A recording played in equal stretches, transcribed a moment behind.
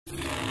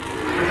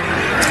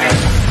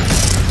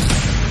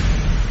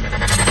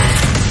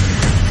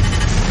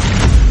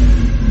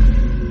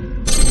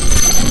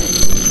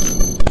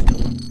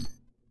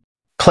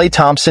Klay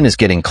Thompson is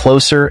getting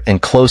closer and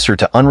closer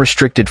to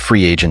unrestricted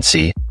free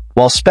agency,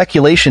 while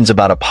speculations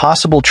about a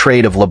possible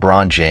trade of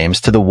LeBron James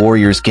to the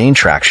Warriors gain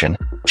traction,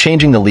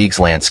 changing the league's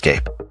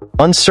landscape.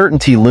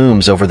 Uncertainty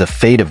looms over the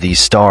fate of these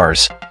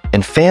stars,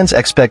 and fans'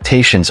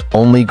 expectations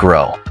only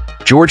grow.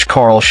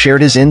 Karl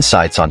shared his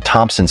insights on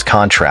Thompson's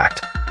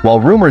contract, while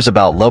rumors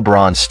about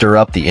LeBron stir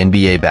up the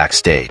NBA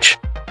backstage.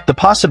 The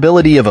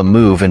possibility of a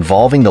move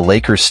involving the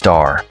Lakers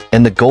star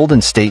and the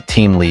Golden State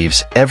team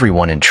leaves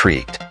everyone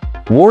intrigued.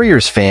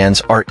 Warriors fans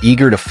are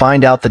eager to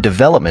find out the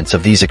developments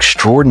of these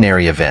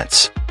extraordinary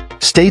events.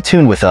 Stay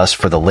tuned with us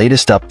for the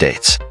latest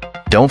updates.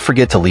 Don't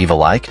forget to leave a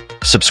like,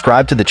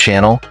 subscribe to the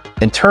channel,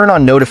 and turn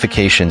on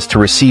notifications to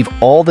receive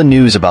all the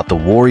news about the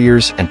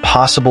Warriors and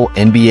possible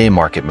NBA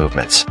market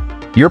movements.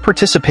 Your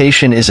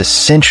participation is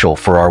essential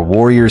for our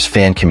Warriors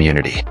fan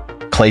community.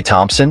 Klay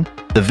Thompson,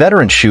 the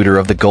veteran shooter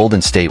of the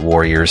Golden State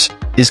Warriors,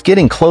 is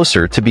getting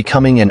closer to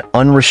becoming an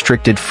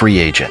unrestricted free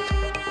agent.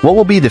 What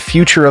will be the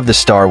future of the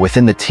star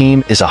within the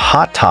team is a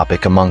hot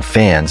topic among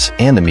fans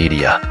and the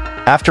media.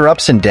 After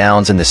ups and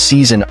downs in the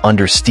season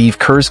under Steve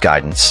Kerr's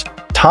guidance,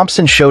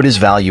 Thompson showed his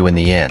value in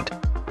the end.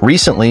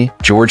 Recently,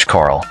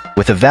 Karl,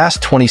 with a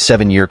vast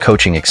 27-year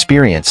coaching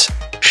experience,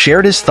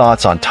 shared his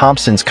thoughts on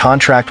Thompson's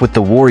contract with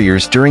the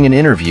Warriors during an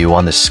interview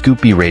on the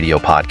Scoopy Radio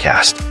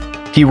podcast.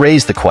 He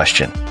raised the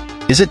question,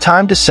 is it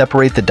time to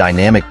separate the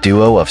dynamic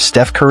duo of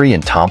Steph Curry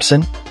and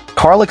Thompson?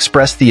 Karl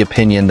expressed the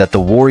opinion that the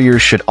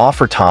Warriors should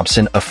offer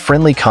Thompson a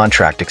friendly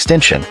contract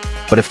extension,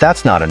 but if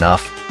that's not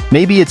enough,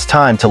 maybe it's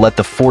time to let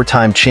the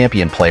four-time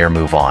champion player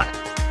move on.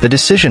 The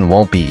decision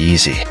won't be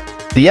easy.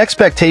 The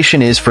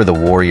expectation is for the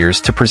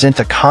Warriors to present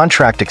a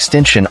contract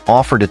extension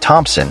offer to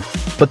Thompson,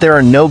 but there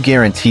are no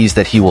guarantees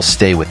that he will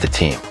stay with the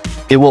team.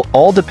 It will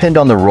all depend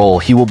on the role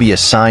he will be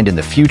assigned in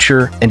the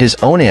future and his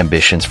own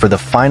ambitions for the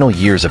final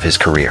years of his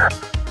career.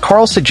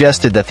 Karl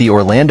suggested that the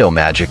Orlando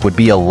Magic would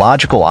be a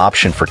logical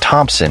option for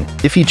Thompson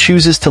if he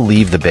chooses to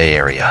leave the Bay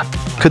Area.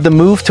 Could the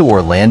move to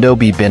Orlando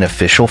be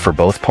beneficial for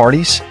both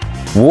parties?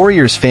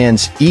 Warriors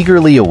fans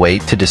eagerly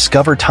await to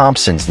discover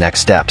Thompson's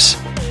next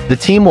steps. The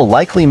team will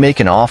likely make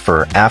an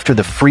offer after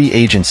the free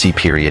agency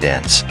period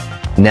ends.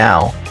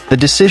 Now, the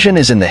decision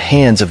is in the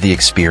hands of the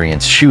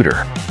experienced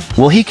shooter.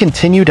 Will he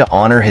continue to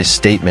honor his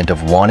statement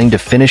of wanting to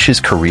finish his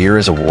career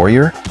as a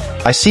Warrior?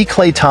 I see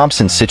Klay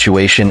Thompson's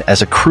situation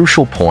as a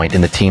crucial point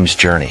in the team's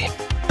journey.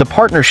 The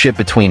partnership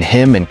between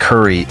him and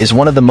Curry is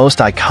one of the most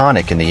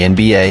iconic in the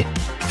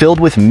NBA, filled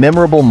with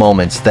memorable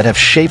moments that have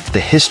shaped the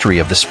history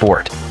of the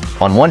sport.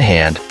 On one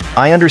hand,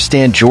 I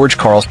understand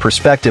Karl's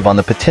perspective on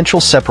the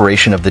potential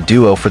separation of the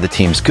duo for the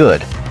team's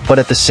good, but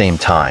at the same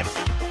time,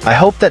 I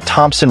hope that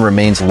Thompson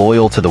remains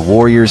loyal to the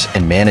Warriors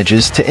and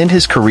manages to end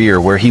his career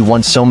where he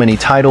won so many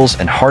titles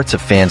and hearts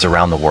of fans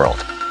around the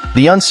world.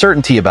 The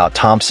uncertainty about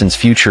Thompson's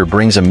future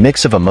brings a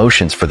mix of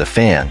emotions for the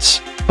fans,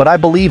 but I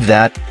believe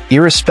that,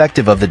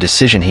 irrespective of the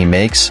decision he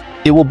makes,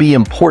 it will be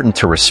important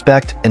to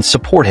respect and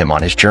support him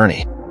on his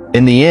journey.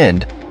 In the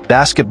end,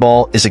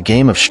 basketball is a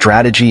game of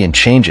strategy and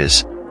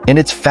changes, and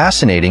it's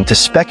fascinating to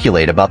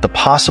speculate about the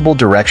possible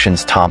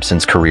directions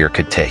Thompson's career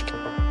could take.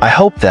 I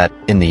hope that,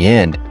 in the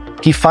end,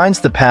 he finds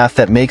the path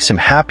that makes him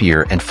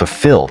happier and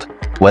fulfilled,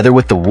 whether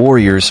with the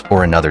Warriors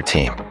or another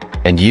team.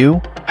 And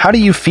you? How do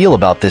you feel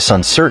about this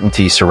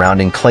uncertainty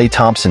surrounding Klay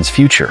Thompson's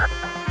future?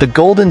 The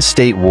Golden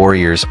State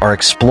Warriors are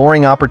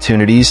exploring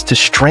opportunities to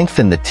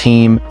strengthen the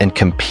team and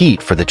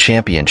compete for the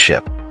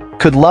championship.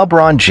 Could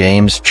LeBron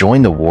James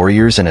join the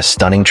Warriors in a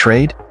stunning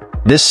trade?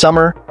 This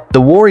summer,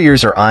 the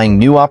Warriors are eyeing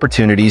new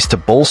opportunities to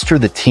bolster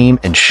the team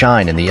and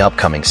shine in the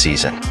upcoming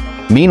season.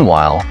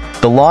 Meanwhile,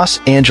 the Los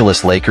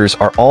Angeles Lakers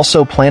are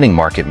also planning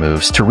market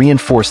moves to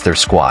reinforce their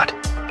squad.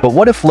 But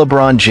what if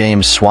LeBron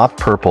James swapped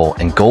purple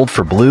and gold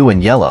for blue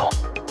and yellow?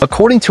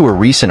 According to a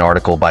recent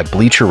article by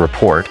Bleacher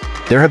Report,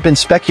 there have been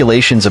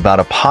speculations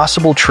about a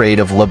possible trade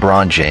of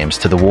LeBron James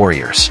to the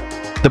Warriors.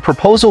 The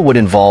proposal would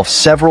involve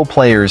several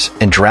players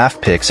and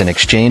draft picks in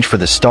exchange for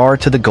the star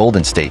to the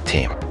Golden State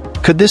team.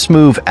 Could this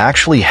move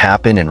actually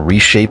happen and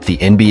reshape the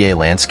NBA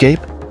landscape?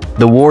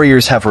 The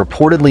Warriors have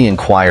reportedly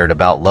inquired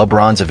about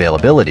LeBron's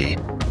availability,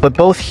 but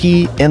both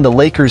he and the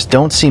Lakers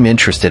don't seem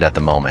interested at the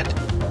moment.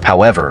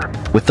 However,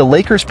 with the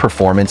Lakers'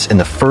 performance in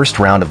the first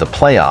round of the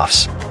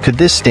playoffs, could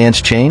this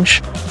stance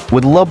change?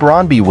 Would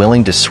LeBron be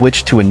willing to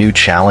switch to a new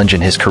challenge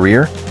in his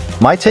career?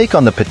 My take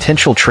on the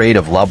potential trade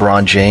of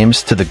LeBron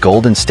James to the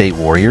Golden State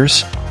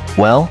Warriors?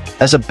 Well,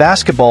 as a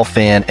basketball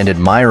fan and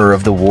admirer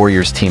of the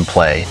Warriors team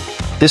play,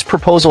 this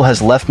proposal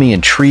has left me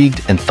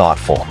intrigued and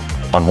thoughtful.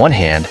 On one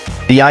hand,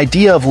 the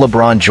idea of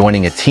LeBron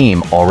joining a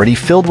team already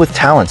filled with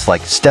talents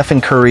like Stephen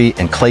Curry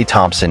and Klay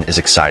Thompson is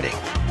exciting.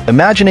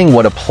 Imagining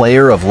what a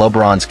player of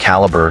LeBron's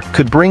caliber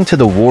could bring to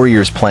the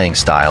Warriors' playing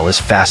style is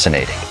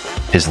fascinating.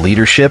 His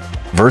leadership,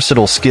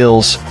 versatile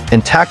skills,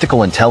 and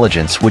tactical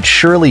intelligence would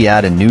surely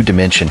add a new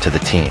dimension to the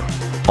team.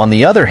 On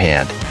the other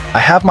hand, I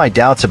have my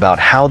doubts about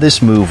how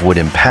this move would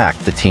impact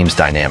the team's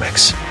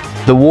dynamics.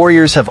 The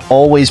Warriors have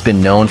always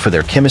been known for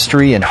their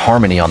chemistry and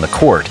harmony on the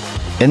court,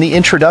 and the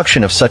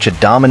introduction of such a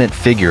dominant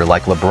figure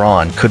like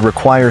LeBron could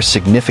require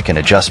significant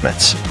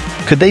adjustments.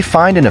 Could they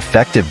find an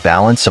effective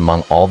balance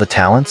among all the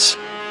talents?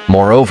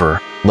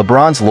 Moreover,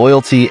 LeBron's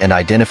loyalty and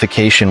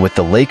identification with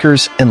the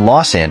Lakers and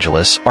Los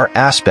Angeles are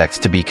aspects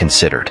to be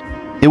considered.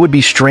 It would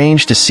be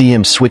strange to see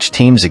him switch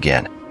teams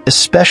again,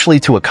 especially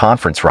to a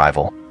conference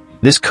rival.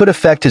 This could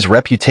affect his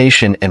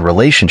reputation and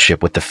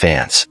relationship with the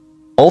fans.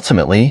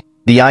 Ultimately,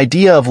 the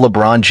idea of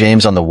LeBron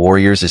James on the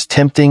Warriors is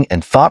tempting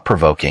and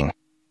thought-provoking,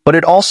 but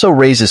it also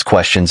raises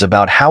questions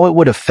about how it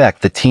would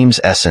affect the team's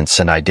essence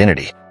and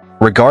identity.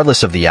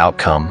 Regardless of the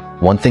outcome,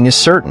 one thing is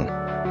certain.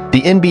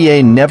 The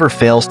NBA never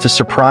fails to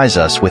surprise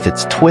us with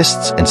its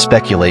twists and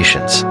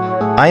speculations.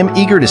 I am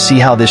eager to see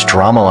how this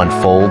drama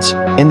unfolds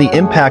and the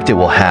impact it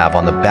will have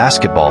on the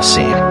basketball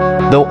scene.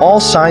 Though all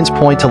signs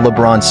point to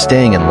LeBron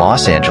staying in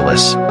Los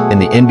Angeles, in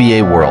the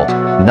NBA world,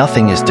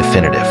 nothing is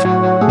definitive.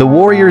 The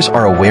Warriors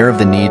are aware of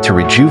the need to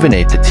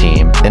rejuvenate the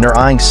team and are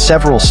eyeing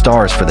several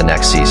stars for the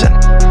next season.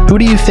 Who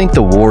do you think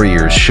the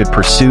Warriors should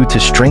pursue to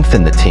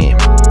strengthen the team?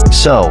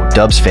 So,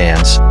 Dubs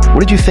fans, what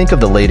did you think of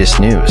the latest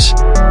news?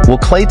 Will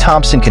Klay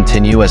Thompson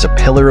continue as a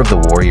pillar of the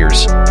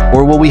Warriors,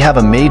 or will we have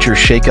a major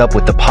shakeup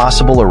with the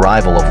possible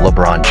arrival of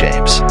LeBron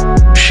James?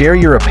 Share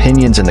your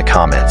opinions in the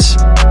comments.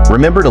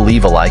 Remember to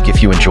leave a like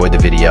if you enjoyed the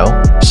video,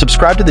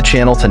 subscribe to the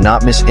channel to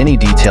not miss any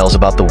details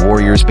about the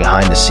Warriors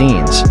behind the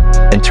scenes,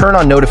 and turn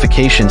on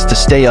notifications to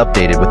stay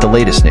updated with the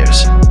latest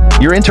news.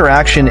 Your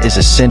interaction is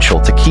essential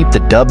to keep the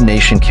Dub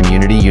Nation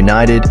community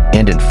united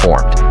and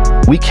informed.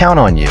 We count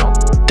on you,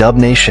 Dub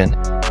Nation.